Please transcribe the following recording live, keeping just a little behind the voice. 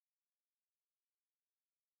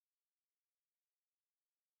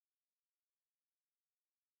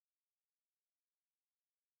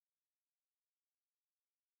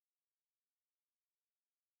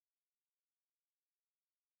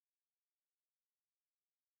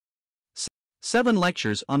7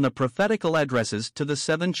 lectures on the prophetical addresses to the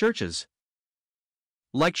 7 churches.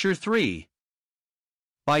 Lecture 3.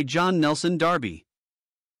 By John Nelson Darby.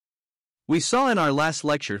 We saw in our last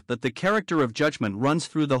lecture that the character of judgment runs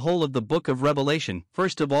through the whole of the book of Revelation,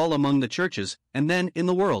 first of all among the churches, and then in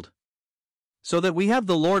the world. So that we have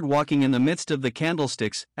the Lord walking in the midst of the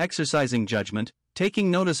candlesticks, exercising judgment,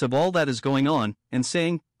 taking notice of all that is going on, and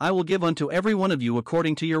saying, I will give unto every one of you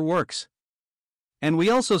according to your works. And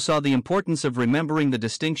we also saw the importance of remembering the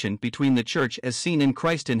distinction between the church as seen in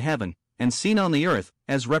Christ in heaven, and seen on the earth,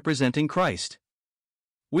 as representing Christ.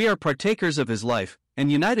 We are partakers of his life,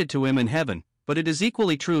 and united to him in heaven, but it is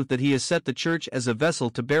equally true that he has set the church as a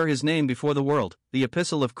vessel to bear his name before the world, the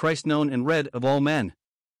epistle of Christ known and read of all men.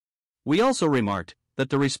 We also remarked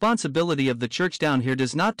that the responsibility of the church down here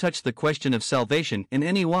does not touch the question of salvation in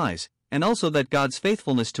any wise, and also that God's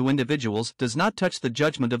faithfulness to individuals does not touch the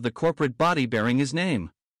judgment of the corporate body bearing his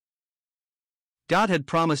name. God had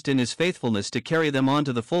promised in his faithfulness to carry them on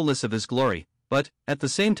to the fullness of his glory, but, at the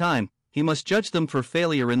same time, he must judge them for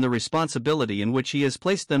failure in the responsibility in which he has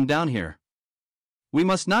placed them down here. We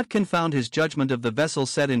must not confound his judgment of the vessel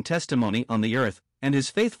set in testimony on the earth, and his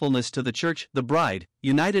faithfulness to the church, the bride,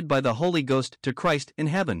 united by the Holy Ghost to Christ in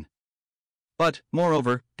heaven. But,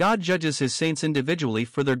 moreover, God judges his saints individually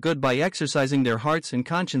for their good by exercising their hearts and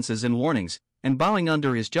consciences in warnings, and bowing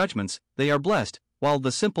under his judgments, they are blessed, while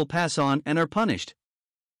the simple pass on and are punished.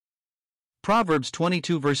 Proverbs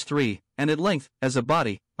 22 verse 3, and at length, as a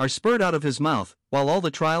body, are spurred out of his mouth, while all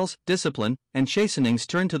the trials, discipline, and chastenings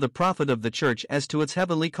turn to the profit of the church as to its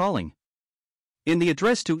heavenly calling. In the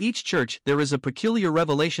address to each church there is a peculiar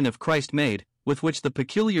revelation of Christ made, with which the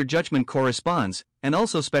peculiar judgment corresponds, and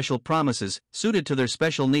also special promises, suited to their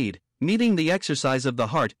special need, needing the exercise of the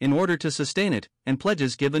heart in order to sustain it, and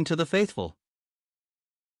pledges given to the faithful.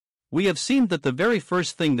 We have seen that the very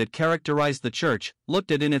first thing that characterized the church, looked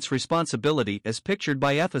at in its responsibility as pictured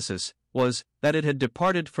by Ephesus, was, that it had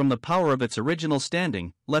departed from the power of its original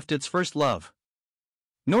standing, left its first love.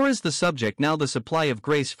 Nor is the subject now the supply of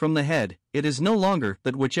grace from the head, it is no longer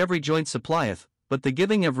that which every joint supplieth, but the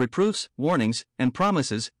giving of reproofs, warnings, and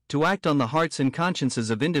promises, to act on the hearts and consciences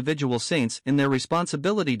of individual saints in their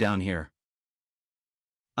responsibility down here.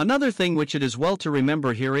 Another thing which it is well to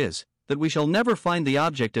remember here is, that we shall never find the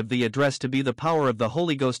object of the address to be the power of the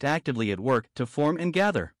Holy Ghost actively at work to form and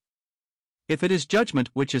gather. If it is judgment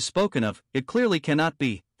which is spoken of, it clearly cannot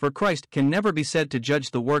be, for Christ can never be said to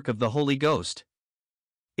judge the work of the Holy Ghost.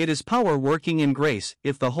 It is power working in grace,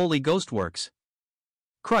 if the Holy Ghost works.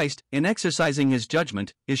 Christ, in exercising his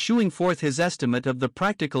judgment, is shewing forth his estimate of the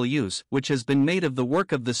practical use which has been made of the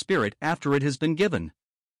work of the Spirit after it has been given.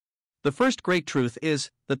 The first great truth is,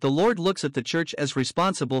 that the Lord looks at the church as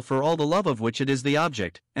responsible for all the love of which it is the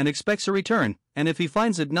object, and expects a return, and if he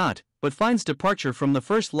finds it not, but finds departure from the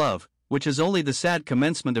first love, which is only the sad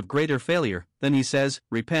commencement of greater failure, then he says,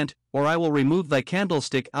 Repent, or I will remove thy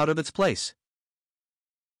candlestick out of its place.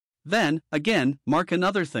 Then, again, mark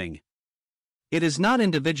another thing. It is not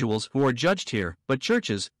individuals who are judged here, but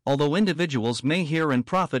churches, although individuals may hear and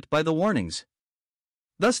profit by the warnings.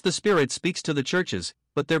 Thus the Spirit speaks to the churches,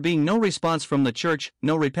 but there being no response from the church,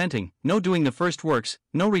 no repenting, no doing the first works,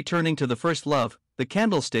 no returning to the first love, the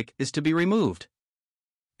candlestick is to be removed.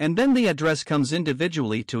 And then the address comes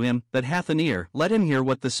individually to him that hath an ear, let him hear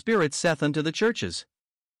what the Spirit saith unto the churches.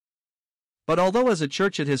 But although as a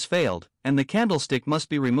church it has failed, and the candlestick must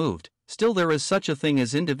be removed, still there is such a thing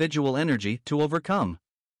as individual energy to overcome.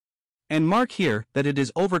 And mark here that it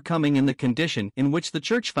is overcoming in the condition in which the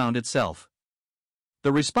church found itself.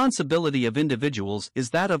 The responsibility of individuals is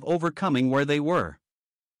that of overcoming where they were.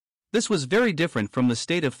 This was very different from the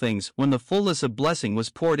state of things when the fullness of blessing was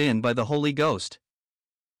poured in by the Holy Ghost.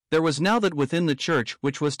 There was now that within the church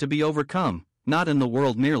which was to be overcome, not in the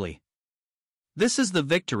world merely. This is the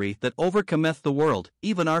victory that overcometh the world,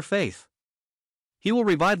 even our faith. He will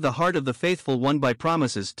revive the heart of the faithful one by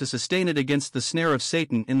promises to sustain it against the snare of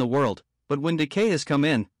Satan in the world, but when decay has come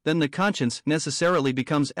in, then the conscience necessarily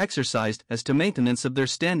becomes exercised as to maintenance of their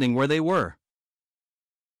standing where they were.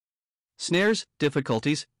 Snares,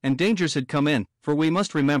 difficulties, and dangers had come in, for we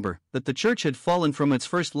must remember that the church had fallen from its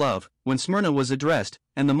first love when Smyrna was addressed,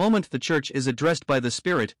 and the moment the church is addressed by the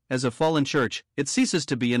Spirit as a fallen church, it ceases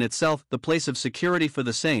to be in itself the place of security for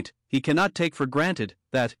the saint. He cannot take for granted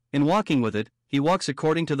that, in walking with it, he walks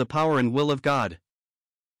according to the power and will of God.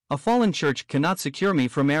 A fallen church cannot secure me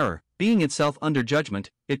from error, being itself under judgment.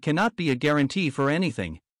 It cannot be a guarantee for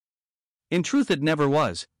anything. In truth it never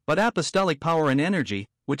was, but apostolic power and energy,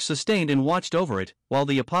 which sustained and watched over it, while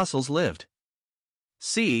the apostles lived.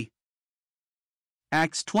 See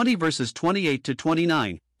Acts 20 verses 28 to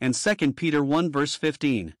 29, and 2 Peter 1 verse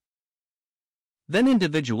 15. Then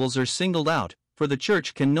individuals are singled out, for the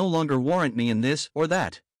church can no longer warrant me in this or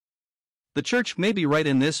that. The church may be right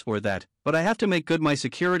in this or that, but I have to make good my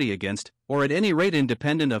security against, or at any rate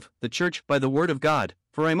independent of, the church by the word of God,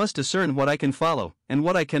 for I must discern what I can follow, and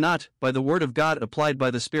what I cannot, by the word of God applied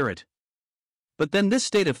by the Spirit. But then this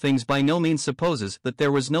state of things by no means supposes that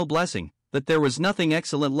there was no blessing, that there was nothing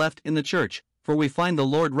excellent left in the church, for we find the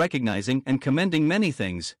Lord recognizing and commending many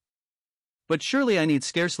things. But surely I need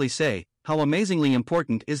scarcely say, how amazingly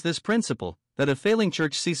important is this principle, that a failing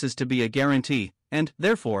church ceases to be a guarantee, and,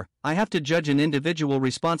 therefore, I have to judge in individual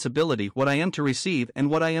responsibility what I am to receive and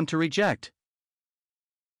what I am to reject.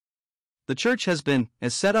 The church has been,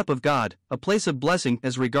 as set up of God, a place of blessing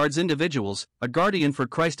as regards individuals, a guardian for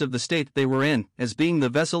Christ of the state they were in, as being the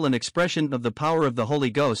vessel and expression of the power of the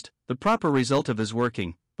Holy Ghost, the proper result of His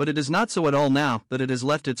working, but it is not so at all now that it has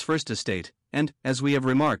left its first estate, and, as we have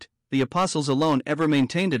remarked, the apostles alone ever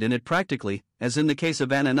maintained it in it practically, as in the case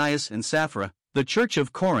of Ananias and Sapphira, the church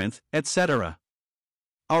of Corinth, etc.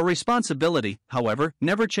 Our responsibility, however,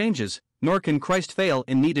 never changes, nor can Christ fail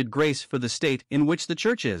in needed grace for the state in which the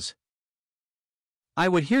church is. I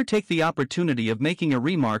would here take the opportunity of making a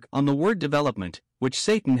remark on the word development, which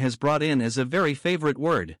Satan has brought in as a very favorite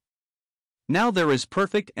word. Now there is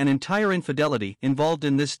perfect and entire infidelity involved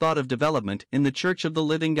in this thought of development in the church of the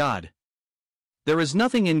living God. There is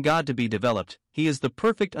nothing in God to be developed, He is the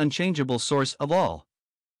perfect unchangeable source of all.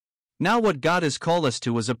 Now what God has called us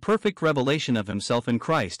to is a perfect revelation of Himself in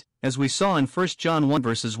Christ, as we saw in 1 John 1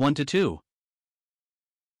 verses 1 to 2.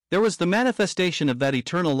 There was the manifestation of that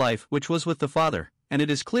eternal life which was with the Father, and it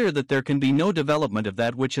is clear that there can be no development of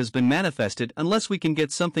that which has been manifested unless we can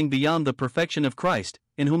get something beyond the perfection of Christ,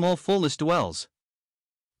 in whom all fullness dwells.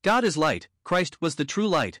 God is light, Christ was the true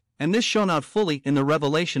light, and this shone out fully in the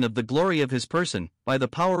revelation of the glory of His person, by the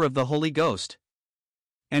power of the Holy Ghost.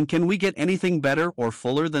 And can we get anything better or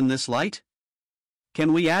fuller than this light?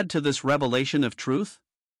 Can we add to this revelation of truth?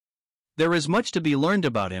 There is much to be learned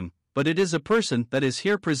about Him, but it is a person that is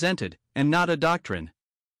here presented, and not a doctrine.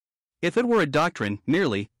 If it were a doctrine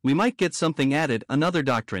merely, we might get something added, another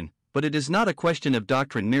doctrine, but it is not a question of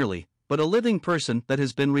doctrine merely, but a living person that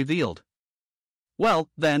has been revealed. Well,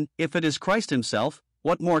 then, if it is Christ Himself,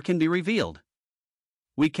 what more can be revealed?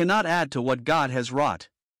 We cannot add to what God has wrought.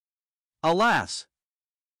 Alas!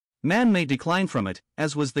 Man may decline from it,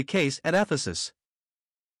 as was the case at Ephesus.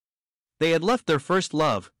 They had left their first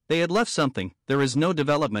love, they had left something, there is no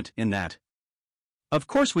development in that. Of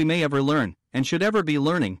course we may ever learn, and should ever be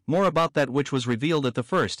learning, more about that which was revealed at the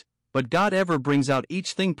first, but God ever brings out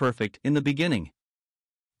each thing perfect in the beginning.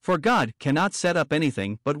 For God cannot set up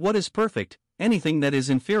anything but what is perfect, anything that is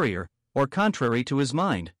inferior, or contrary to His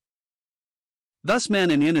mind. Thus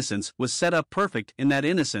man in innocence was set up perfect in that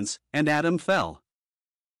innocence, and Adam fell.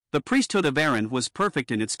 The priesthood of Aaron was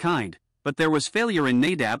perfect in its kind, but there was failure in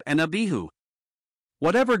Nadab and Abihu.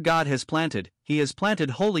 Whatever God has planted, He has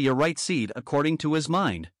planted wholly a right seed according to His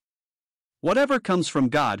mind. Whatever comes from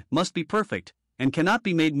God must be perfect, and cannot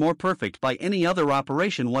be made more perfect by any other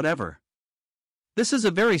operation whatever. This is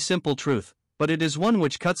a very simple truth, but it is one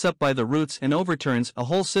which cuts up by the roots and overturns a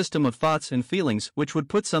whole system of thoughts and feelings which would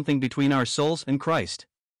put something between our souls and Christ.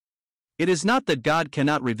 It is not that God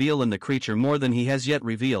cannot reveal in the creature more than He has yet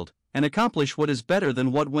revealed, and accomplish what is better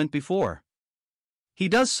than what went before. He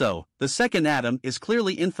does so, the second Adam is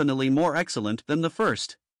clearly infinitely more excellent than the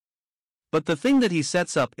first. But the thing that He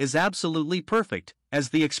sets up is absolutely perfect, as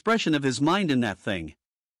the expression of His mind in that thing.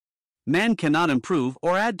 Man cannot improve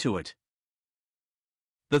or add to it.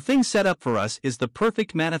 The thing set up for us is the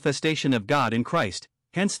perfect manifestation of God in Christ,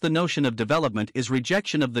 hence the notion of development is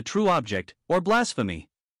rejection of the true object, or blasphemy.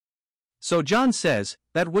 So John says,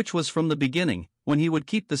 that which was from the beginning, when he would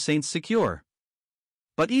keep the saints secure.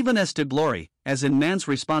 But even as to glory, as in man's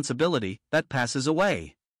responsibility, that passes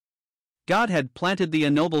away. God had planted thee a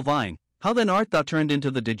noble vine, how then art thou turned into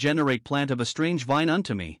the degenerate plant of a strange vine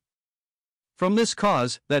unto me? From this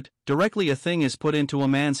cause, that, directly a thing is put into a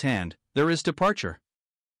man's hand, there is departure.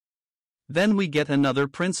 Then we get another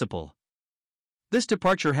principle. This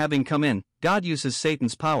departure having come in, God uses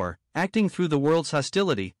Satan's power, acting through the world's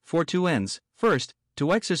hostility, for two ends: first,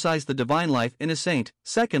 to exercise the divine life in a saint;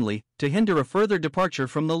 secondly, to hinder a further departure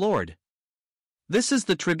from the Lord. This is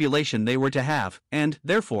the tribulation they were to have, and,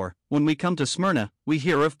 therefore, when we come to Smyrna, we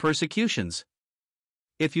hear of persecutions.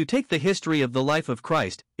 If you take the history of the life of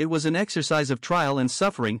Christ, it was an exercise of trial and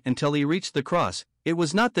suffering until He reached the cross. It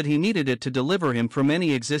was not that He needed it to deliver Him from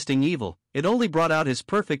any existing evil, it only brought out His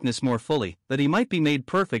perfectness more fully, that He might be made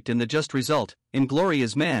perfect in the just result, in glory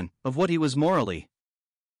as man, of what He was morally.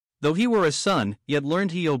 Though he were a son, yet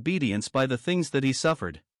learned he obedience by the things that he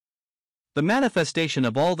suffered. The manifestation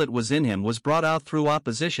of all that was in him was brought out through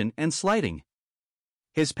opposition and slighting.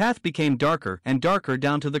 His path became darker and darker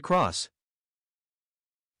down to the cross.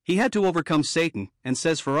 He had to overcome Satan, and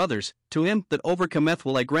says for others, "To him that overcometh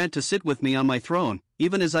will I grant to sit with me on my throne,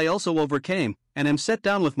 even as I also overcame, and am set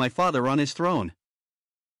down with my Father on his throne."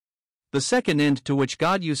 The second end to which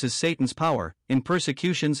God uses Satan's power, in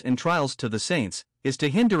persecutions and trials to the saints, is to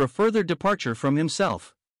hinder a further departure from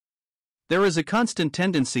himself. There is a constant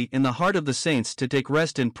tendency in the heart of the saints to take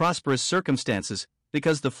rest in prosperous circumstances,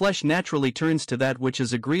 because the flesh naturally turns to that which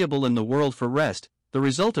is agreeable in the world for rest, the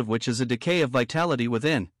result of which is a decay of vitality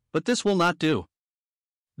within, but this will not do.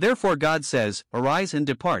 Therefore God says, "Arise and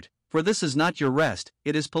depart, for this is not your rest,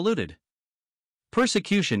 it is polluted."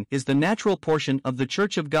 Persecution is the natural portion of the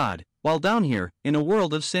church of God, while down here, in a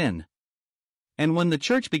world of sin. And when the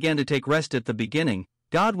church began to take rest at the beginning,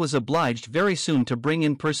 God was obliged very soon to bring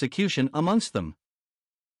in persecution amongst them.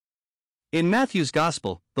 In Matthew's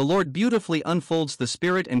Gospel, the Lord beautifully unfolds the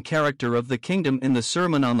spirit and character of the kingdom in the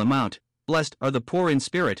Sermon on the Mount. Blessed are the poor in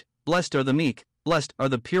spirit, blessed are the meek, blessed are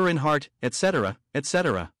the pure in heart, etc.,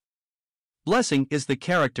 etc. Blessing is the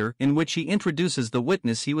character in which he introduces the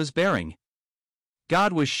witness he was bearing.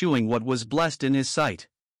 God was shewing what was blessed in his sight.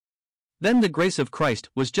 Then the grace of Christ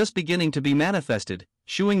was just beginning to be manifested,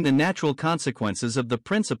 shewing the natural consequences of the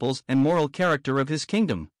principles and moral character of his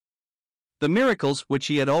kingdom. The miracles which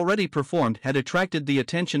he had already performed had attracted the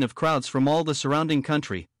attention of crowds from all the surrounding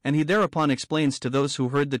country, and he thereupon explains to those who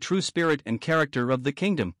heard the true spirit and character of the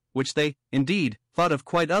kingdom, which they, indeed, thought of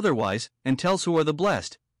quite otherwise, and tells who are the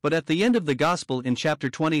blessed. But at the end of the Gospel in chapter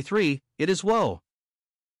 23, it is woe.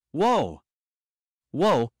 Woe!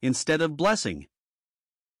 Woe, instead of blessing.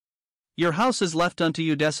 Your house is left unto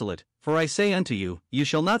you desolate, for I say unto you, you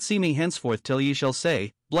shall not see me henceforth till ye shall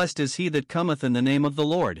say, Blessed is he that cometh in the name of the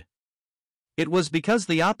Lord. It was because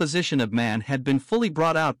the opposition of man had been fully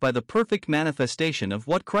brought out by the perfect manifestation of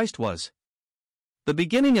what Christ was. The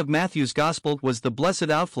beginning of Matthew's Gospel was the blessed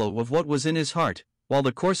outflow of what was in his heart, while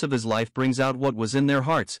the course of his life brings out what was in their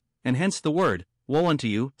hearts, and hence the word, Woe unto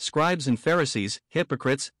you, scribes and Pharisees,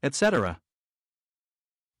 hypocrites, etc.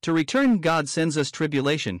 To return, God sends us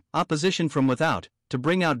tribulation, opposition from without, to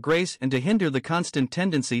bring out grace and to hinder the constant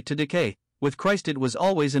tendency to decay. With Christ it was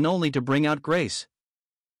always and only to bring out grace.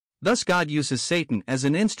 Thus God uses Satan as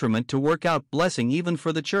an instrument to work out blessing even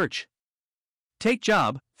for the church. Take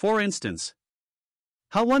Job, for instance.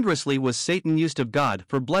 How wondrously was Satan used of God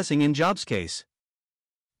for blessing in Job's case.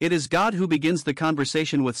 It is God who begins the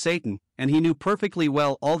conversation with Satan, and he knew perfectly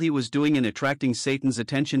well all he was doing in attracting Satan's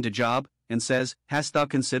attention to Job, and says, Hast thou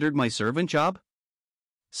considered my servant Job?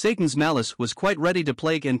 Satan's malice was quite ready to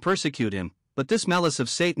plague and persecute him, but this malice of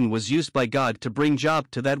Satan was used by God to bring Job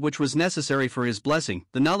to that which was necessary for his blessing,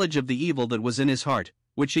 the knowledge of the evil that was in his heart,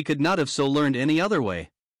 which he could not have so learned any other way.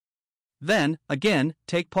 Then, again,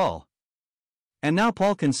 take Paul. And now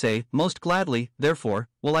Paul can say, Most gladly, therefore,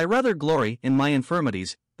 will I rather glory in my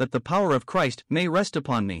infirmities, that the power of Christ may rest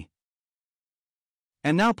upon me.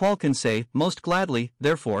 And now Paul can say, Most gladly,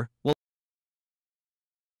 therefore, will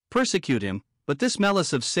persecute him, but this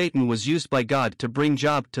malice of Satan was used by God to bring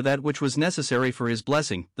Job to that which was necessary for his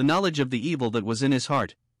blessing, the knowledge of the evil that was in his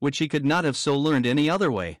heart, which he could not have so learned any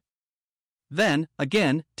other way. Then,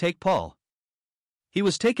 again, take Paul. He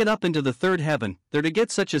was taken up into the third heaven, there to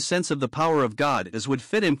get such a sense of the power of God as would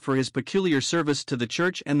fit him for his peculiar service to the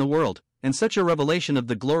church and the world, and such a revelation of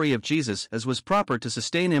the glory of Jesus as was proper to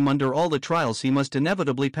sustain him under all the trials he must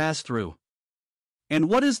inevitably pass through. And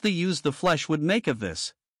what is the use the flesh would make of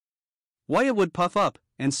this? Why, it would puff up,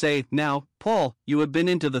 and say, Now, Paul, you have been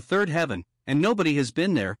into the third heaven, and nobody has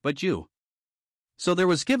been there but you. So there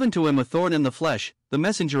was given to him a thorn in the flesh, the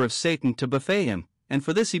messenger of Satan, to buffet him, and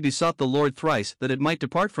for this he besought the Lord thrice that it might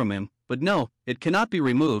depart from him, but no, it cannot be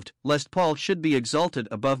removed, lest Paul should be exalted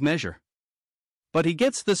above measure. But he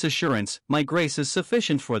gets this assurance, My grace is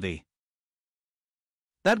sufficient for thee.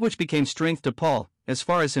 That which became strength to Paul, as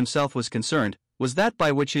far as himself was concerned, was that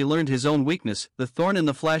by which he learned his own weakness, the thorn in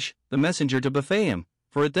the flesh, the messenger to buffet him,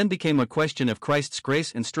 for it then became a question of Christ's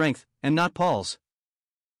grace and strength, and not Paul's.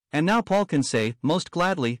 And now Paul can say, Most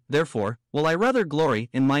gladly, therefore, will I rather glory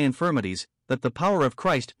in my infirmities, that the power of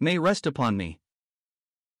Christ may rest upon me.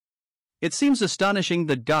 It seems astonishing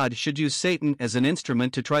that God should use Satan as an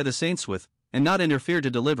instrument to try the saints with, and not interfere to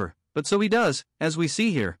deliver, but so he does, as we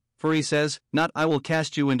see here, for he says, Not I will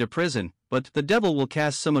cast you into prison, but the devil will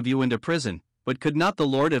cast some of you into prison. But could not the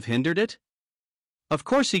Lord have hindered it? Of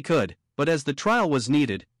course he could, but as the trial was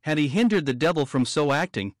needed, had he hindered the devil from so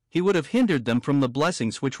acting, he would have hindered them from the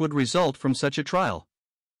blessings which would result from such a trial.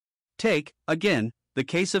 Take, again, the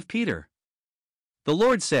case of Peter. The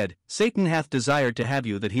Lord said, Satan hath desired to have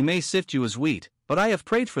you that he may sift you as wheat, but I have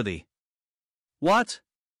prayed for thee. What?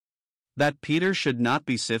 That Peter should not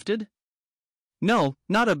be sifted? No,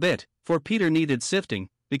 not a bit, for Peter needed sifting,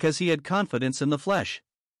 because he had confidence in the flesh.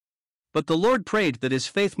 But the Lord prayed that his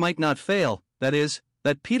faith might not fail, that is,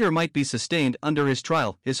 that Peter might be sustained under his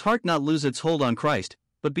trial, his heart not lose its hold on Christ,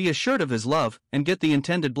 but be assured of his love, and get the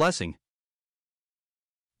intended blessing.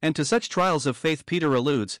 And to such trials of faith Peter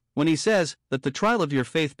alludes, when he says, that the trial of your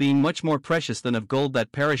faith being much more precious than of gold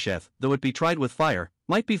that perisheth, though it be tried with fire,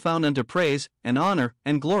 might be found unto praise, and honor,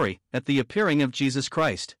 and glory, at the appearing of Jesus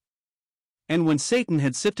Christ. And when Satan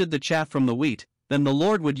had sifted the chaff from the wheat, then the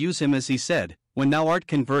Lord would use him as he said, When thou art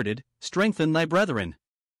converted, strengthen thy brethren.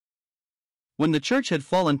 When the church had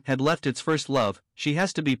fallen, had left its first love, she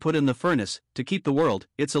has to be put in the furnace, to keep the world,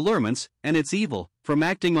 its allurements, and its evil, from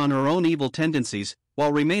acting on her own evil tendencies,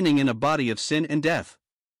 while remaining in a body of sin and death.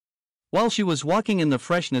 While she was walking in the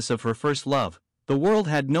freshness of her first love, the world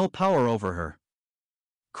had no power over her.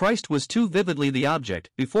 Christ was too vividly the object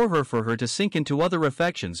before her for her to sink into other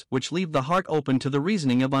affections which leave the heart open to the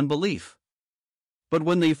reasoning of unbelief. But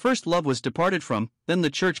when the first love was departed from, then the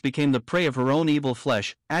church became the prey of her own evil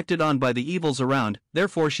flesh, acted on by the evils around,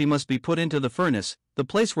 therefore she must be put into the furnace, the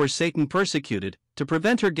place where Satan persecuted, to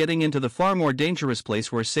prevent her getting into the far more dangerous place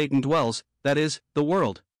where Satan dwells, that is, the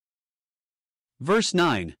world. Verse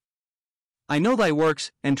 9. I know thy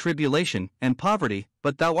works, and tribulation, and poverty,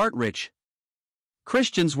 but thou art rich.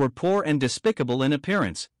 Christians were poor and despicable in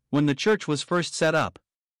appearance, when the church was first set up.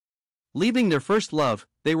 Leaving their first love,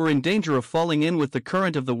 they were in danger of falling in with the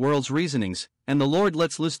current of the world's reasonings, and the Lord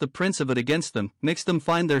lets loose the prince of it against them, makes them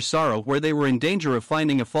find their sorrow where they were in danger of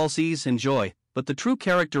finding a false ease and joy, but the true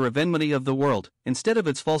character of enmity of the world, instead of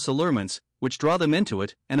its false allurements, which draw them into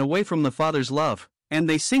it, and away from the Father's love, and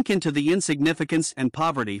they sink into the insignificance and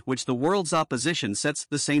poverty which the world's opposition sets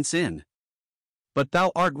the saints in. But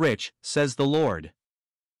thou art rich, says the Lord.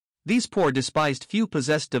 These poor despised few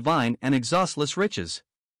possessed divine and exhaustless riches.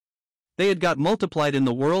 They had got multiplied in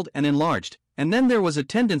the world and enlarged, and then there was a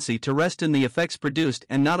tendency to rest in the effects produced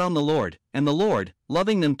and not on the Lord, and the Lord,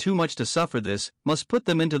 loving them too much to suffer this, must put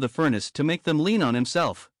them into the furnace to make them lean on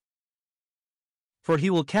himself. For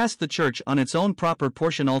he will cast the church on its own proper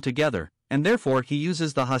portion altogether, and therefore he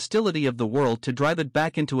uses the hostility of the world to drive it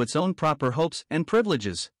back into its own proper hopes and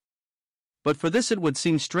privileges. But for this it would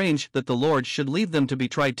seem strange that the Lord should leave them to be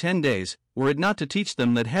tried 10 days, were it not to teach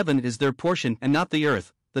them that heaven is their portion and not the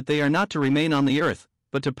earth, that they are not to remain on the earth,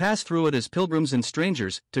 but to pass through it as pilgrims and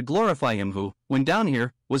strangers, to glorify him who, when down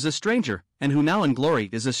here, was a stranger, and who now in glory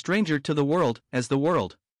is a stranger to the world, as the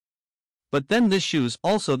world. But then this shews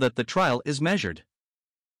also that the trial is measured.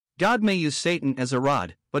 God may use Satan as a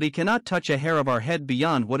rod, but he cannot touch a hair of our head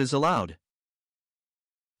beyond what is allowed.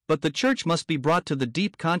 But the church must be brought to the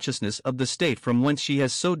deep consciousness of the state from whence she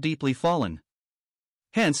has so deeply fallen.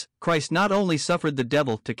 Hence, Christ not only suffered the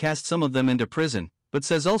devil to cast some of them into prison, but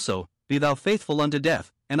says also, Be thou faithful unto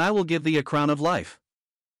death, and I will give thee a crown of life.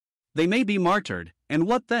 They may be martyred, and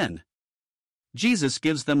what then? Jesus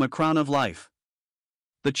gives them a crown of life.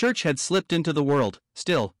 The church had slipped into the world,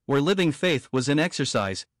 still, where living faith was in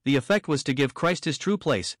exercise, the effect was to give Christ his true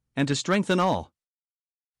place, and to strengthen all.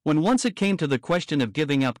 When once it came to the question of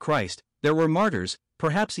giving up Christ, there were martyrs,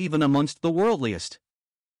 perhaps even amongst the worldliest.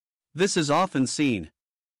 This is often seen.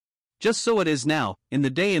 Just so it is now, in the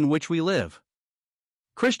day in which we live.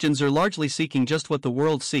 Christians are largely seeking just what the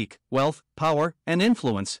world seek, wealth, power, and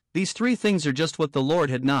influence. These three things are just what the Lord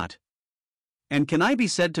had not. And can I be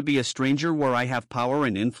said to be a stranger where I have power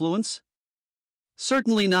and influence?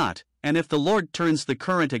 Certainly not, and if the Lord turns the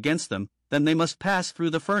current against them, then they must pass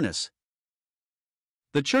through the furnace.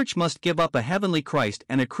 The church must give up a heavenly Christ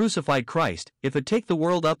and a crucified Christ, if it take the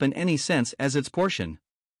world up in any sense as its portion.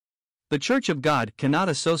 The church of God cannot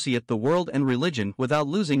associate the world and religion without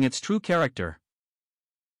losing its true character.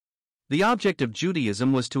 The object of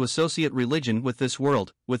Judaism was to associate religion with this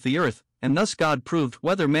world, with the earth, and thus God proved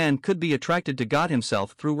whether man could be attracted to God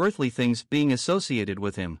himself through earthly things being associated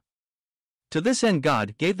with him. To this end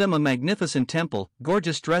God gave them a magnificent temple,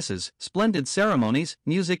 gorgeous dresses, splendid ceremonies,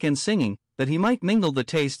 music and singing, that he might mingle the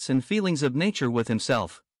tastes and feelings of nature with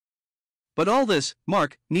himself. But all this,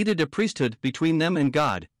 mark, needed a priesthood between them and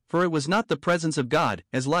God, for it was not the presence of God,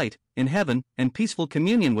 as light, in heaven, and peaceful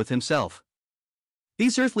communion with himself.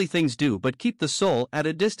 These earthly things do but keep the soul at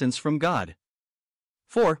a distance from God.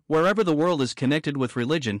 For, wherever the world is connected with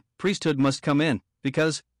religion, priesthood must come in,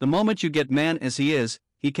 because, the moment you get man as he is,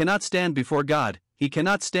 he cannot stand before God, he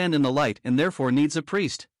cannot stand in the light and therefore needs a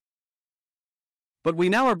priest. But we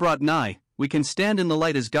now are brought nigh, we can stand in the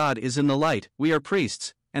light as God is in the light, we are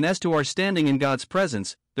priests, and as to our standing in God's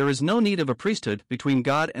presence, there is no need of a priesthood between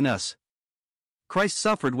God and us. Christ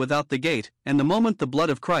suffered without the gate, and the moment the blood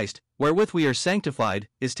of Christ, wherewith we are sanctified,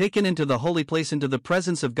 is taken into the holy place into the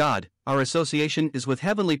presence of God, our association is with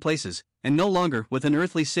heavenly places, and no longer with an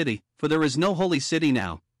earthly city, for there is no holy city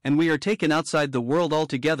now, and we are taken outside the world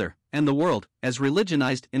altogether, and the world, as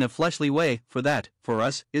religionized in a fleshly way, for that, for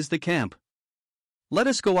us, is the camp. Let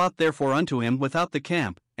us go out therefore unto him without the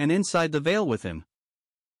camp, and inside the veil with him.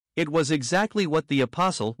 It was exactly what the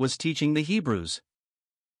apostle was teaching the Hebrews.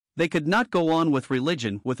 They could not go on with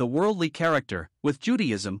religion with a worldly character, with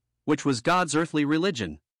Judaism, which was God's earthly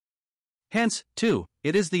religion. Hence, too,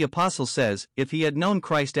 it is the apostle says, if he had known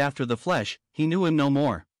Christ after the flesh, he knew him no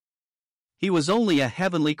more. He was only a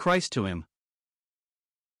heavenly Christ to him.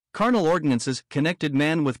 Carnal ordinances connected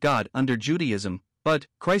man with God under Judaism, but,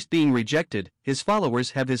 Christ being rejected, his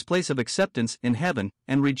followers have his place of acceptance in heaven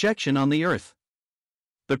and rejection on the earth.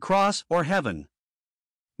 The cross or heaven.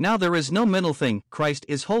 Now there is no middle thing, Christ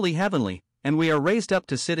is wholly heavenly, and we are raised up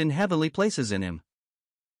to sit in heavenly places in him.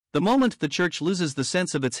 The moment the church loses the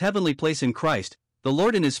sense of its heavenly place in Christ, the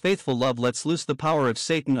Lord in his faithful love lets loose the power of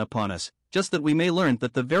Satan upon us, just that we may learn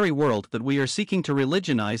that the very world that we are seeking to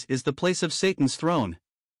religionize is the place of Satan's throne.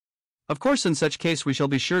 Of course, in such case we shall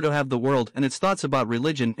be sure to have the world and its thoughts about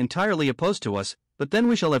religion entirely opposed to us, but then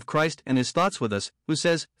we shall have Christ and his thoughts with us, who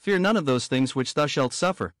says, "Fear none of those things which thou shalt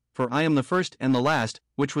suffer, for I am the first and the last,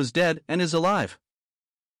 which was dead and is alive."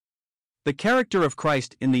 The character of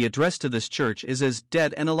Christ in the address to this church is as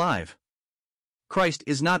dead and alive. Christ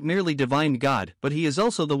is not merely divine God, but he is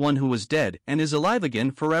also the one who was dead and is alive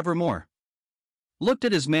again forevermore. Looked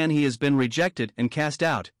at as man, he has been rejected and cast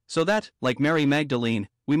out, so that, like Mary Magdalene,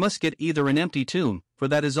 we must get either an empty tomb, for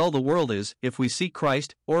that is all the world is, if we seek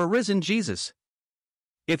Christ, or a risen Jesus.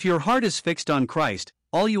 If your heart is fixed on Christ,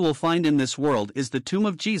 all you will find in this world is the tomb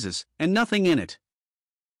of Jesus, and nothing in it.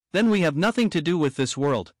 Then we have nothing to do with this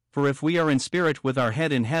world, for if we are in spirit with our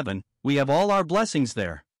head in heaven, we have all our blessings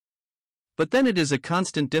there. But then it is a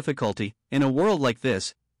constant difficulty, in a world like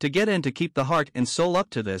this, to get and to keep the heart and soul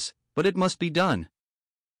up to this, but it must be done.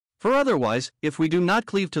 For otherwise, if we do not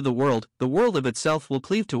cleave to the world of itself will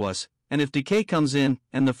cleave to us, and if decay comes in,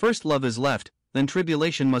 and the first love is left, then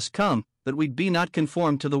tribulation must come, that we be not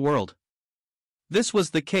conformed to the world. This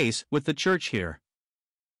was the case with the church here.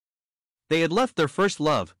 They had left their first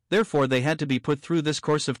love, therefore they had to be put through this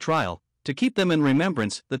course of trial, to keep them in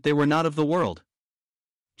remembrance that they were not of the world.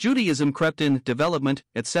 Judaism crept in, development,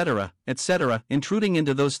 etc., intruding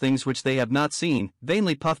into those things which they have not seen,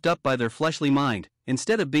 vainly puffed up by their fleshly mind,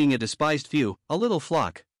 instead of being a despised few, a little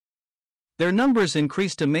flock. Their numbers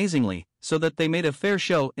increased amazingly, so that they made a fair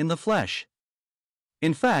show in the flesh.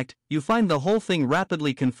 In fact, you find the whole thing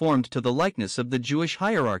rapidly conformed to the likeness of the Jewish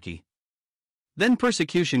hierarchy. Then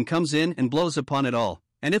persecution comes in and blows upon it all,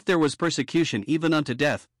 and if there was persecution even unto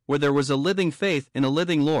death, where there was a living faith in a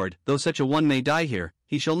living Lord, though such a one may die here,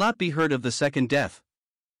 he shall not be heard of the second death.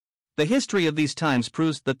 The history of these times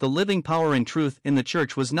proves that the living power and truth in the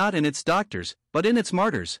church was not in its doctors, but in its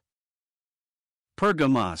martyrs.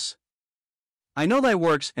 Pergamos. I know thy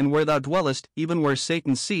works and where thou dwellest, even where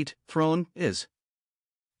Satan's seat, throne, is.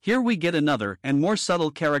 Here we get another and more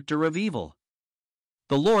subtle character of evil.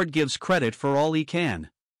 The Lord gives credit for all he can.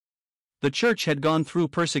 The church had gone through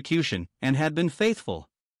persecution, and had been faithful.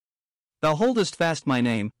 Thou holdest fast my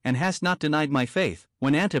name, and hast not denied my faith,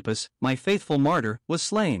 when Antipas, my faithful martyr, was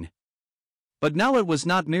slain. But now it was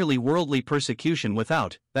not merely worldly persecution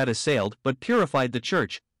without, that assailed but purified the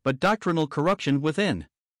church, but doctrinal corruption within.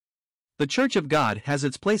 The church of God has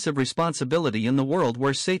its place of responsibility in the world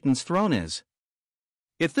where Satan's throne is.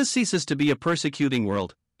 If this ceases to be a persecuting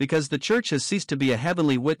world, because the church has ceased to be a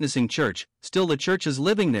heavenly witnessing church, still the church is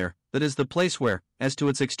living there, that is the place where, as to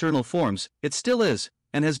its external forms, it still is,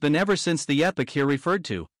 and has been ever since the epoch here referred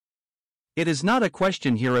to. It is not a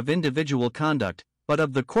question here of individual conduct, but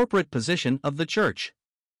of the corporate position of the church.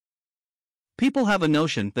 People have a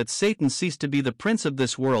notion that Satan ceased to be the prince of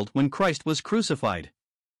this world when Christ was crucified.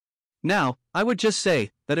 Now, I would just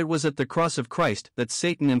say that it was at the cross of Christ that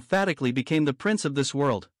Satan emphatically became the prince of this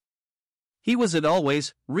world. He was it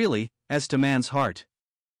always, really, as to man's heart.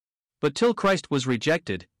 But till Christ was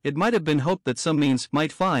rejected, it might have been hoped that some means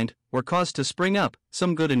might find, or cause to spring up,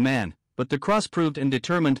 some good in man, but the cross proved and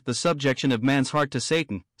determined the subjection of man's heart to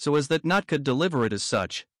Satan, so as that naught could deliver it as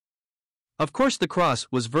such. Of course the cross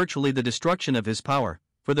was virtually the destruction of his power,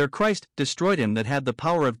 for there Christ destroyed him that had the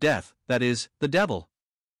power of death, that is, the devil.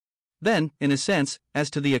 Then, in a sense, as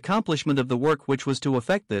to the accomplishment of the work which was to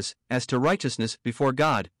effect this, as to righteousness before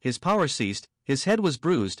God, his power ceased, his head was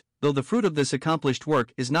bruised, though the fruit of this accomplished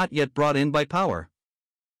work is not yet brought in by power.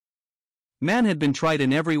 Man had been tried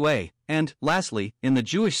in every way, and, lastly, in the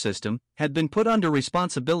Jewish system, had been put under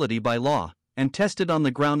responsibility by law, and tested on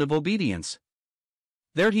the ground of obedience.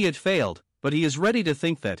 There he had failed, but he is ready to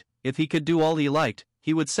think that, if he could do all he liked,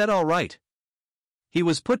 he would set all right. He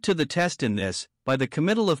was put to the test in this, by the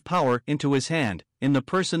committal of power into his hand, in the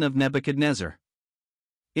person of Nebuchadnezzar.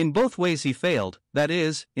 In both ways he failed, that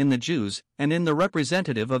is, in the Jews, and in the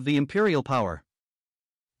representative of the imperial power.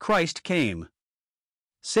 Christ came.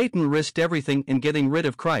 Satan risked everything in getting rid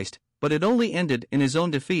of Christ, but it only ended in his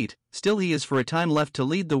own defeat. Still he is for a time left to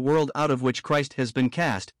lead the world out of which Christ has been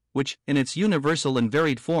cast, which, in its universal and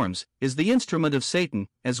varied forms, is the instrument of Satan,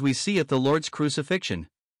 as we see at the Lord's crucifixion.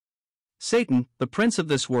 Satan, the prince of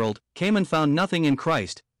this world, came and found nothing in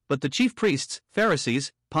Christ, but the chief priests,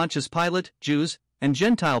 Pharisees, Pontius Pilate, Jews, and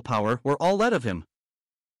Gentile power were all led of him.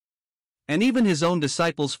 And even his own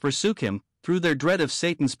disciples forsook him, through their dread of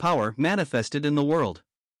Satan's power manifested in the world.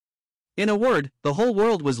 In a word, the whole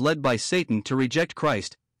world was led by Satan to reject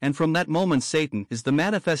Christ, and from that moment Satan is the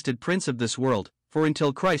manifested prince of this world, for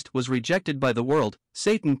until Christ was rejected by the world,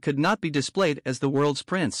 Satan could not be displayed as the world's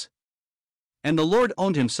prince. And the Lord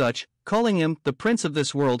owned him such, calling him the prince of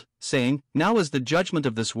this world, saying, Now is the judgment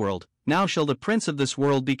of this world, now shall the prince of this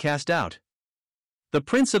world be cast out. The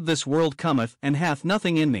prince of this world cometh, and hath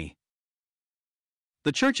nothing in me.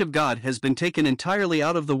 The Church of God has been taken entirely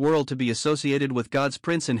out of the world to be associated with God's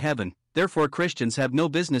prince in heaven, therefore Christians have no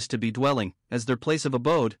business to be dwelling, as their place of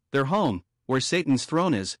abode, their home, where Satan's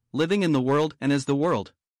throne is, living in the world and as the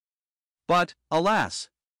world. But, alas!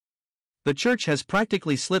 The Church has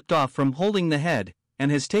practically slipped off from holding the head,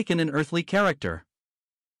 and has taken an earthly character.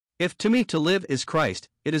 If to me to live is Christ,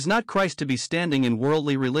 it is not Christ to be standing in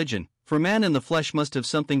worldly religion, for man in the flesh must have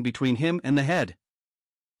something between him and the head.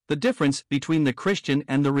 The difference between the Christian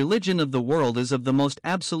and the religion of the world is of the most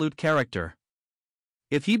absolute character.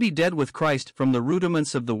 If ye be dead with Christ from the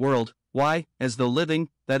rudiments of the world, why, as though living,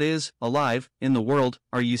 that is, alive, in the world,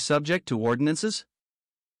 are ye subject to ordinances?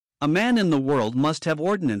 A man in the world must have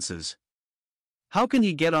ordinances. How can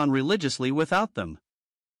he get on religiously without them?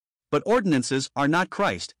 But ordinances are not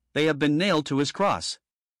Christ, they have been nailed to his cross.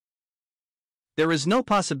 There is no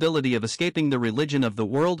possibility of escaping the religion of the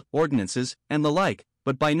world, ordinances, and the like,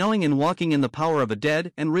 but by knowing and walking in the power of a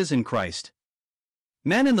dead and risen Christ.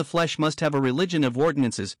 Man in the flesh must have a religion of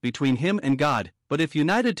ordinances between him and God, but if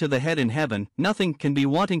united to the head in heaven, nothing can be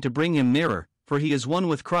wanting to bring him nearer, for he is one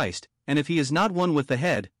with Christ, and if he is not one with the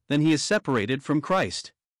head, then he is separated from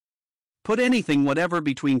Christ. Put anything whatever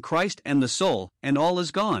between Christ and the soul, and all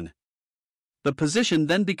is gone. The position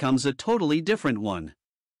then becomes a totally different one.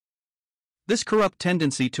 This corrupt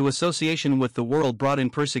tendency to association with the world brought in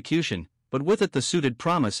persecution, but with it the suited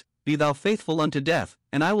promise, Be thou faithful unto death,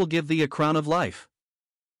 and I will give thee a crown of life.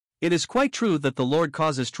 It is quite true that the Lord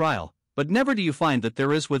causes trial, but never do you find that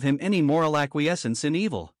there is with him any moral acquiescence in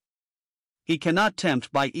evil. He cannot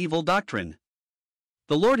tempt by evil doctrine.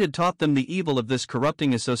 The Lord had taught them the evil of this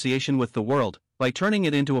corrupting association with the world, by turning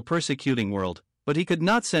it into a persecuting world, but he could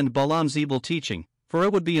not send Balaam's evil teaching, for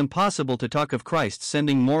it would be impossible to talk of Christ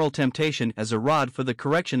sending moral temptation as a rod for the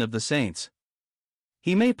correction of the saints.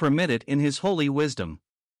 He may permit it in his holy wisdom.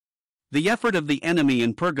 The effort of the enemy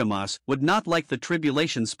in Pergamos would not like the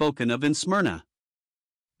tribulation spoken of in Smyrna.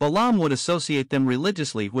 Balaam would associate them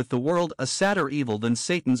religiously with the world, a sadder evil than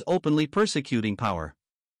Satan's openly persecuting power.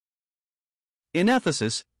 In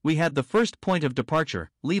Ephesus, we had the first point of departure,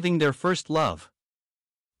 leaving their first love.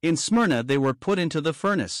 In Smyrna they were put into the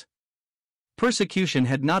furnace. Persecution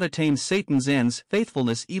had not attained Satan's ends,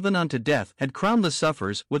 faithfulness even unto death had crowned the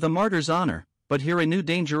sufferers with a martyr's honor, but here a new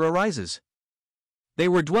danger arises. They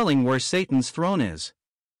were dwelling where Satan's throne is.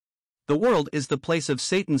 The world is the place of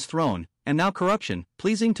Satan's throne, and now corruption,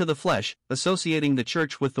 pleasing to the flesh, associating the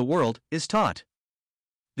church with the world, is taught.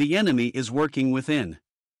 The enemy is working within.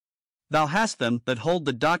 Thou hast them that hold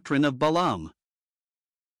the doctrine of Balaam.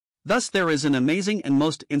 Thus there is an amazing and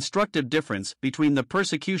most instructive difference between the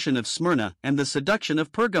persecution of Smyrna and the seduction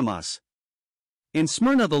of Pergamos. In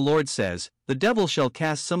Smyrna the Lord says, The devil shall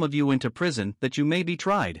cast some of you into prison that you may be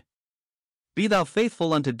tried. Be thou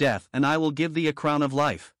faithful unto death, and I will give thee a crown of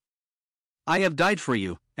life. I have died for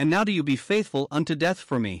you, and now do you be faithful unto death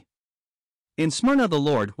for me. In Smyrna the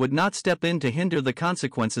Lord would not step in to hinder the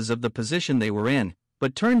consequences of the position they were in,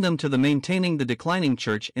 but turned them to the maintaining the declining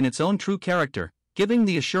church in its own true character, giving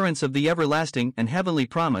the assurance of the everlasting and heavenly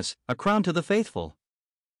promise, a crown to the faithful.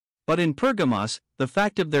 But in Pergamos, the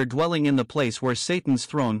fact of their dwelling in the place where Satan's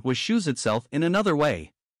throne was shews itself in another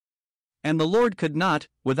way. And the Lord could not,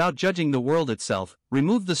 without judging the world itself,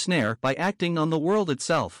 remove the snare by acting on the world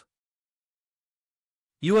itself.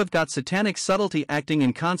 You have got satanic subtlety acting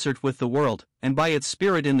in concert with the world, and by its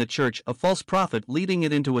spirit in the church a false prophet leading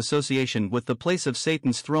it into association with the place of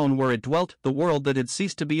Satan's throne where it dwelt, the world that had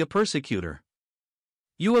ceased to be a persecutor.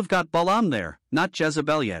 You have got Balaam there, not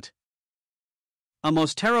Jezebel yet. A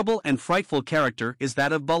most terrible and frightful character is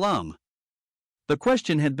that of Balaam. The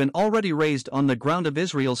question had been already raised on the ground of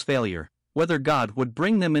Israel's failure, whether God would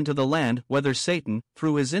bring them into the land, whether Satan,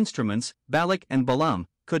 through his instruments, Balak and Balaam,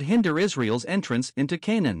 could hinder Israel's entrance into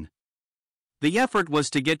Canaan. The effort was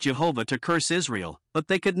to get Jehovah to curse Israel, but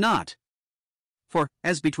they could not. For,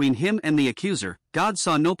 as between him and the accuser, God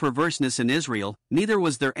saw no perverseness in Israel, neither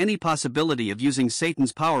was there any possibility of using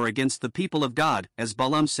Satan's power against the people of God, as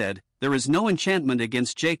Balaam said, "There is no enchantment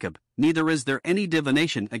against Jacob, neither is there any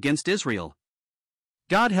divination against Israel."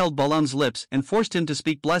 God held Balaam's lips and forced him to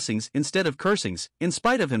speak blessings instead of cursings, in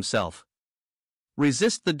spite of himself.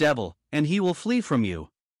 Resist the devil, and he will flee from you.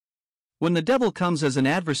 When the devil comes as an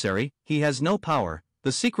adversary, he has no power.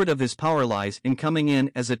 The secret of his power lies in coming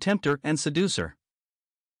in as a tempter and seducer.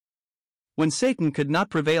 When Satan could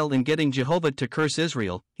not prevail in getting Jehovah to curse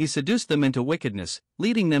Israel, he seduced them into wickedness,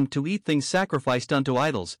 leading them to eat things sacrificed unto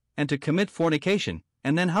idols, and to commit fornication,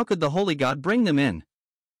 and then how could the holy God bring them in?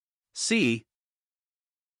 See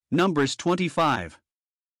Numbers 25.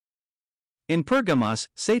 In Pergamos,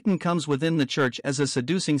 Satan comes within the church as a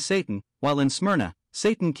seducing Satan, while in Smyrna,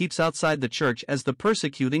 Satan keeps outside the church as the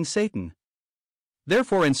persecuting Satan.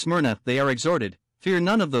 Therefore in Smyrna they are exhorted, "Fear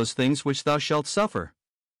none of those things which thou shalt suffer."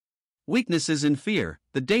 Weakness is in fear,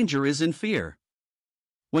 the danger is in fear.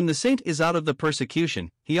 When the saint is out of the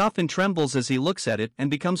persecution, he often trembles as he looks at it and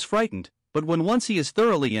becomes frightened, but when once he is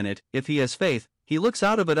thoroughly in it, if he has faith, he looks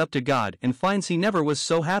out of it up to God and finds he never was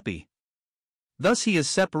so happy. Thus he is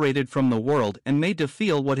separated from the world and made to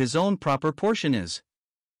feel what his own proper portion is.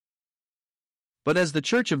 But as the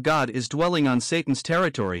Church of God is dwelling on Satan's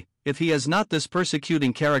territory, if he has not this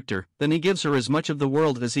persecuting character, then he gives her as much of the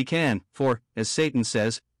world as he can, for, as Satan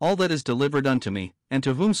says, "All that is delivered unto me, and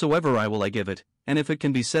to whomsoever I will I give it," and if it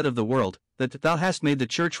can be said of the world, that thou hast made the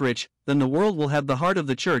church rich, then the world will have the heart of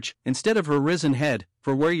the church, instead of her risen head,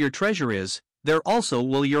 for where your treasure is, there also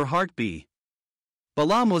will your heart be.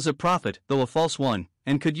 Balaam was a prophet, though a false one,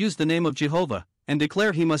 and could use the name of Jehovah, and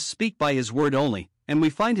declare he must speak by his word only, and we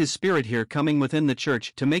find his spirit here coming within the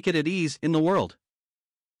church to make it at ease in the world.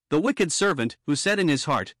 The wicked servant, who said in his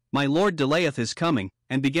heart, "My Lord delayeth his coming,"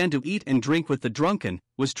 and began to eat and drink with the drunken,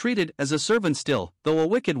 was treated as a servant still, though a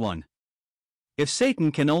wicked one. If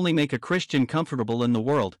Satan can only make a Christian comfortable in the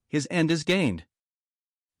world, his end is gained.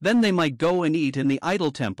 Then they might go and eat in the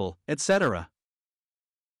idol temple, etc.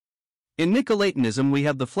 In Nicolaitanism we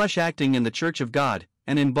have the flesh acting in the church of God,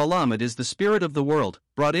 and in Balaam it is the spirit of the world,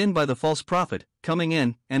 brought in by the false prophet, coming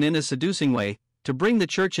in, and in a seducing way, to bring the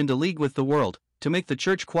church into league with the world, to make the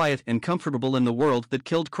church quiet and comfortable in the world that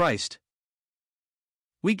killed Christ.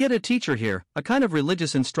 We get a teacher here, a kind of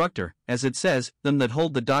religious instructor, as it says, them that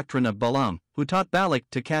hold the doctrine of Balaam, who taught Balak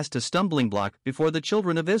to cast a stumbling block before the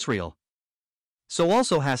children of Israel. So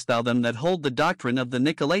also hast thou them that hold the doctrine of the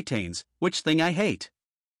Nicolaitanes, which thing I hate.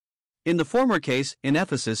 In the former case, in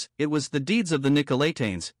Ephesus, it was the deeds of the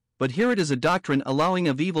Nicolaitanes, but here it is a doctrine allowing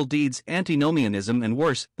of evil deeds, antinomianism, and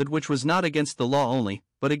worse, that which was not against the law only,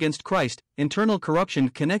 but against Christ, internal corruption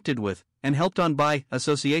connected with, and helped on by,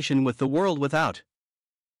 association with the world without.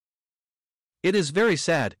 It is very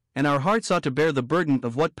sad, and our hearts ought to bear the burden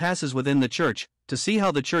of what passes within the church, to see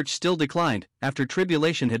how the church still declined, after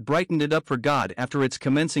tribulation had brightened it up for God after its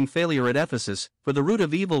commencing failure at Ephesus, for the root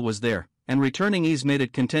of evil was there, and returning ease made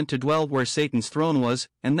it content to dwell where Satan's throne was,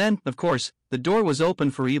 and then, of course, the door was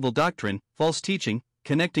open for evil doctrine, false teaching,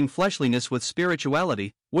 connecting fleshliness with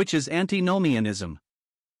spirituality, which is antinomianism.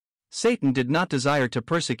 Satan did not desire to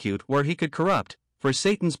persecute where he could corrupt, for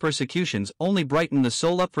Satan's persecutions only brighten the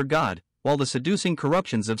soul up for God, while the seducing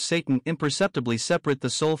corruptions of Satan imperceptibly separate the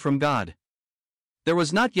soul from God. There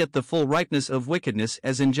was not yet the full ripeness of wickedness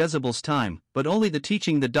as in Jezebel's time, but only the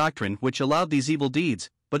teaching the doctrine which allowed these evil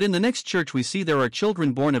deeds, but in the next church we see there are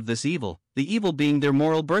children born of this evil, the evil being their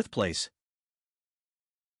moral birthplace.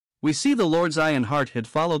 We see the Lord's eye and heart had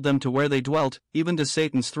followed them to where they dwelt, even to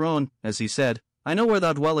Satan's throne, as he said, "I know where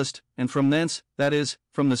thou dwellest," and from thence, that is,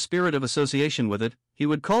 from the spirit of association with it, he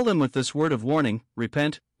would call them with this word of warning,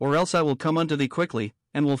 "Repent, or else I will come unto thee quickly,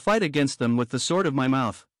 and will fight against them with the sword of my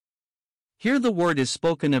mouth." Here the word is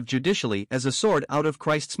spoken of judicially as a sword out of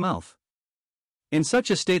Christ's mouth. In such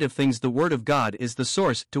a state of things the word of God is the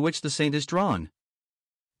source to which the saint is drawn.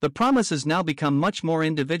 The promise has now become much more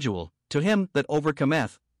individual, "To him that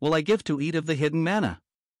overcometh, will I give to eat of the hidden manna."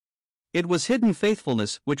 It was hidden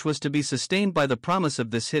faithfulness which was to be sustained by the promise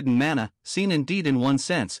of this hidden manna, seen indeed in one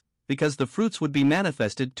sense, because the fruits would be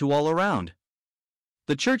manifested to all around.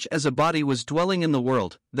 The church as a body was dwelling in the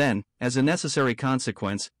world. Then, as a necessary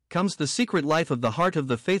consequence, comes the secret life of the heart of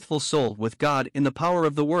the faithful soul with God in the power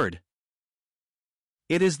of the Word.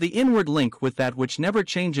 It is the inward link with that which never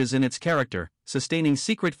changes in its character, sustaining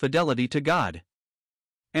secret fidelity to God.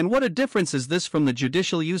 And what a difference is this from the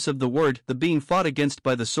judicial use of the word, the being fought against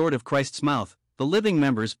by the sword of Christ's mouth, the living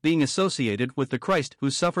members being associated with the Christ who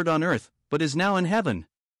suffered on earth, but is now in heaven.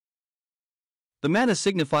 The manna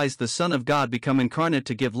signifies the Son of God become incarnate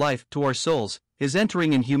to give life to our souls, his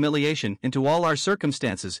entering in humiliation into all our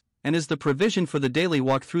circumstances, and is the provision for the daily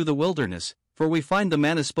walk through the wilderness, for we find the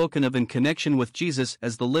manna spoken of in connection with Jesus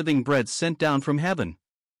as the living bread sent down from heaven.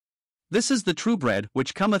 This is the true bread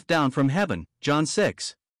which cometh down from heaven, John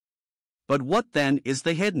 6. But what then is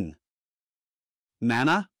the hidden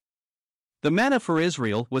manna? The manna for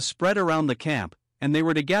Israel was spread around the camp, and they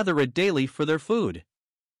were to gather it daily for their food.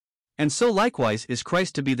 And so likewise is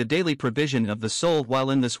Christ to be the daily provision of the soul while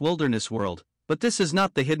in this wilderness world, but this is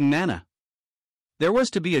not the hidden manna. There was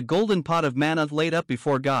to be a golden pot of manna laid up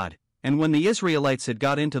before God, and when the Israelites had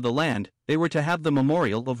got into the land, they were to have the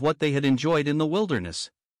memorial of what they had enjoyed in the wilderness.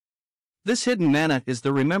 This hidden manna is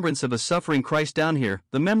the remembrance of a suffering Christ down here,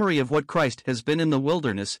 the memory of what Christ has been in the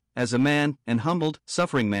wilderness, as a man, an humbled,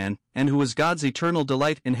 suffering man, and who is God's eternal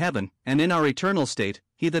delight in heaven, and in our eternal state,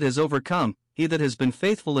 he that has overcome, he that has been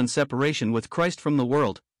faithful in separation with Christ from the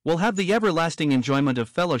world, will have the everlasting enjoyment of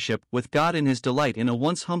fellowship with God in his delight in a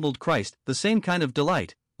once humbled Christ, the same kind of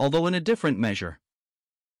delight, although in a different measure.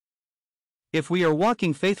 If we are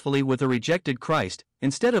walking faithfully with a rejected Christ,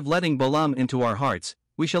 instead of letting Balaam into our hearts,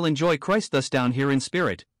 we shall enjoy Christ thus down here in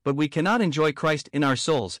spirit, but we cannot enjoy Christ in our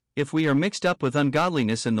souls. If we are mixed up with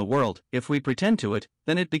ungodliness in the world, if we pretend to it,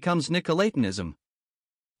 then it becomes Nicolaitanism.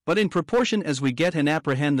 But in proportion as we get and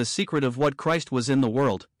apprehend the secret of what Christ was in the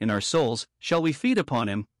world, in our souls, shall we feed upon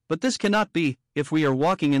him, but this cannot be, if we are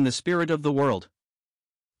walking in the spirit of the world.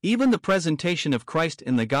 Even the presentation of Christ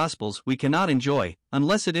in the Gospels we cannot enjoy,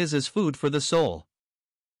 unless it is as food for the soul.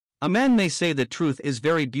 A man may say that truth is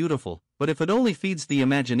very beautiful, but if it only feeds the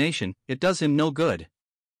imagination, it does him no good.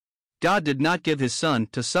 God did not give his Son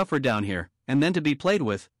to suffer down here, and then to be played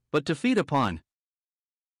with, but to feed upon.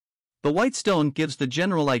 The white stone gives the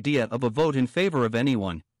general idea of a vote in favor of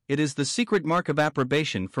anyone. It is the secret mark of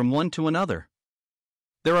approbation from one to another.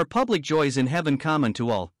 There are public joys in heaven common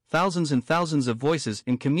to all, thousands and thousands of voices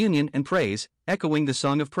in communion and praise, echoing the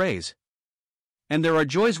song of praise. And there are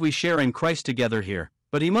joys we share in Christ together here,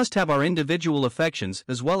 but he must have our individual affections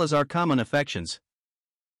as well as our common affections.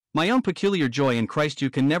 My own peculiar joy in Christ you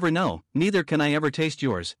can never know, neither can I ever taste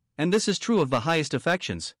yours, and this is true of the highest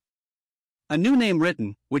affections. A new name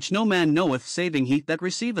written, which no man knoweth saving he that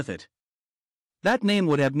receiveth it. That name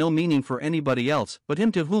would have no meaning for anybody else but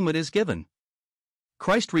him to whom it is given.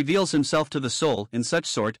 Christ reveals himself to the soul in such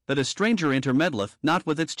sort that a stranger intermeddleth not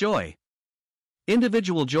with its joy.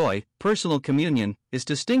 Individual joy, personal communion, is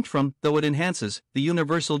distinct from, though it enhances, the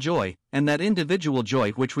universal joy, and that individual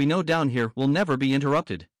joy which we know down here will never be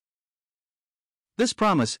interrupted. This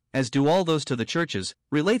promise, as do all those to the churches,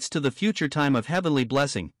 relates to the future time of heavenly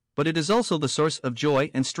blessing, but it is also the source of joy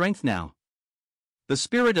and strength now. The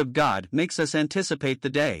Spirit of God makes us anticipate the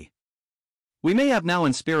day. We may have now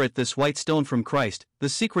in spirit this white stone from Christ, the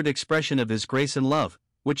secret expression of his grace and love,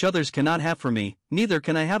 which others cannot have for me, neither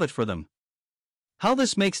can I have it for them. How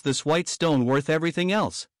this makes this white stone worth everything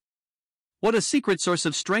else! What a secret source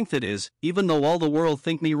of strength it is, even though all the world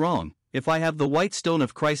think me wrong, if I have the white stone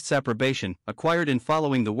of Christ's approbation, acquired in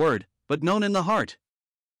following the word, but known in the heart.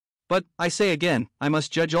 But, I say again, I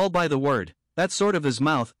must judge all by the word, that sword of his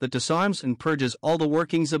mouth that disarms and purges all the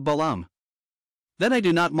workings of Balaam. Then I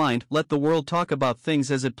do not mind, let the world talk about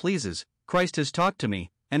things as it pleases. Christ has talked to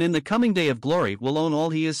me, and in the coming day of glory will own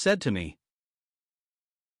all he has said to me.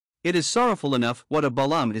 It is sorrowful enough what a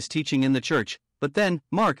Balaam is teaching in the church, but then,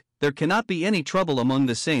 mark, there cannot be any trouble among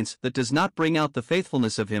the saints that does not bring out the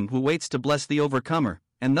faithfulness of him who waits to bless the overcomer,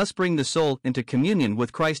 and thus bring the soul into communion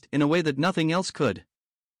with Christ in a way that nothing else could.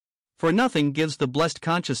 For nothing gives the blessed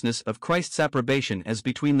consciousness of Christ's approbation as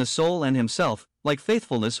between the soul and himself, like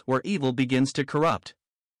faithfulness where evil begins to corrupt.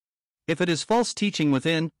 If it is false teaching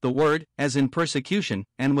within, the word, as in persecution,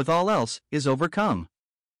 and with all else, is overcome.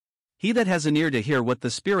 He that has an ear to hear what the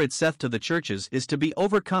Spirit saith to the churches is to be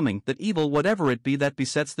overcoming that evil whatever it be that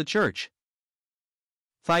besets the church.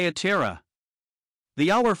 Thyatira.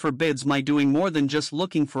 The hour forbids my doing more than just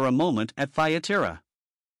looking for a moment at Thyatira.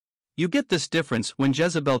 You get this difference when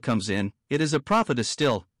Jezebel comes in. It is a prophetess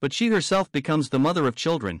still, but she herself becomes the mother of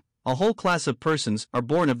children, a whole class of persons are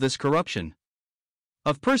born of this corruption.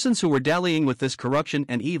 Of persons who were dallying with this corruption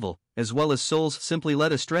and evil, as well as souls simply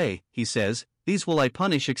led astray, he says, these will I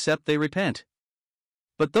punish except they repent.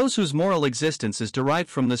 But those whose moral existence is derived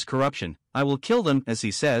from this corruption, I will kill them, as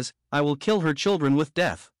he says, I will kill her children with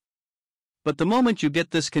death. But the moment you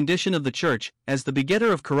get this condition of the church, as the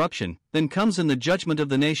begetter of corruption, then comes in the judgment of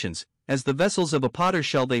the nations, as the vessels of a potter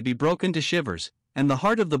shall they be broken to shivers, and the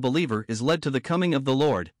heart of the believer is led to the coming of the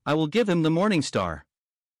Lord, I will give him the morning star.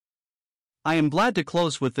 I am glad to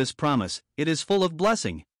close with this promise, it is full of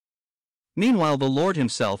blessing. Meanwhile the Lord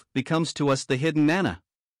himself becomes to us the hidden manna.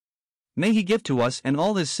 May he give to us and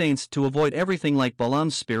all his saints to avoid everything like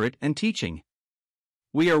Balaam's spirit and teaching.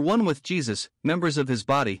 We are one with Jesus, members of his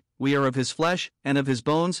body, we are of his flesh, and of his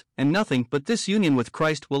bones, and nothing but this union with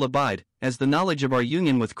Christ will abide, as the knowledge of our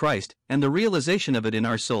union with Christ, and the realization of it in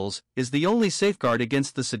our souls, is the only safeguard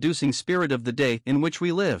against the seducing spirit of the day in which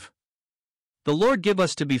we live. The Lord give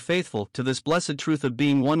us to be faithful to this blessed truth of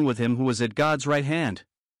being one with him who is at God's right hand.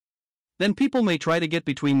 Then people may try to get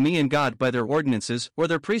between me and God by their ordinances or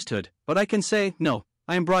their priesthood, but I can say, no,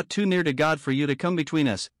 I am brought too near to God for you to come between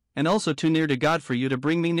us, and also too near to God for you to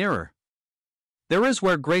bring me nearer. There is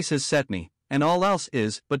where grace has set me, and all else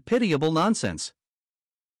is but pitiable nonsense.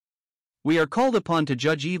 We are called upon to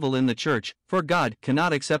judge evil in the church, for God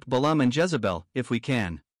cannot accept Balaam and Jezebel, if we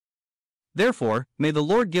can. Therefore, may the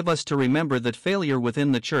Lord give us to remember that failure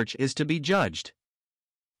within the church is to be judged.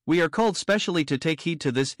 We are called specially to take heed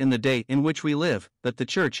to this in the day in which we live, that the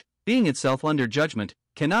church, being itself under judgment,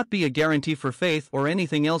 cannot be a guarantee for faith or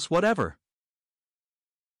anything else whatever.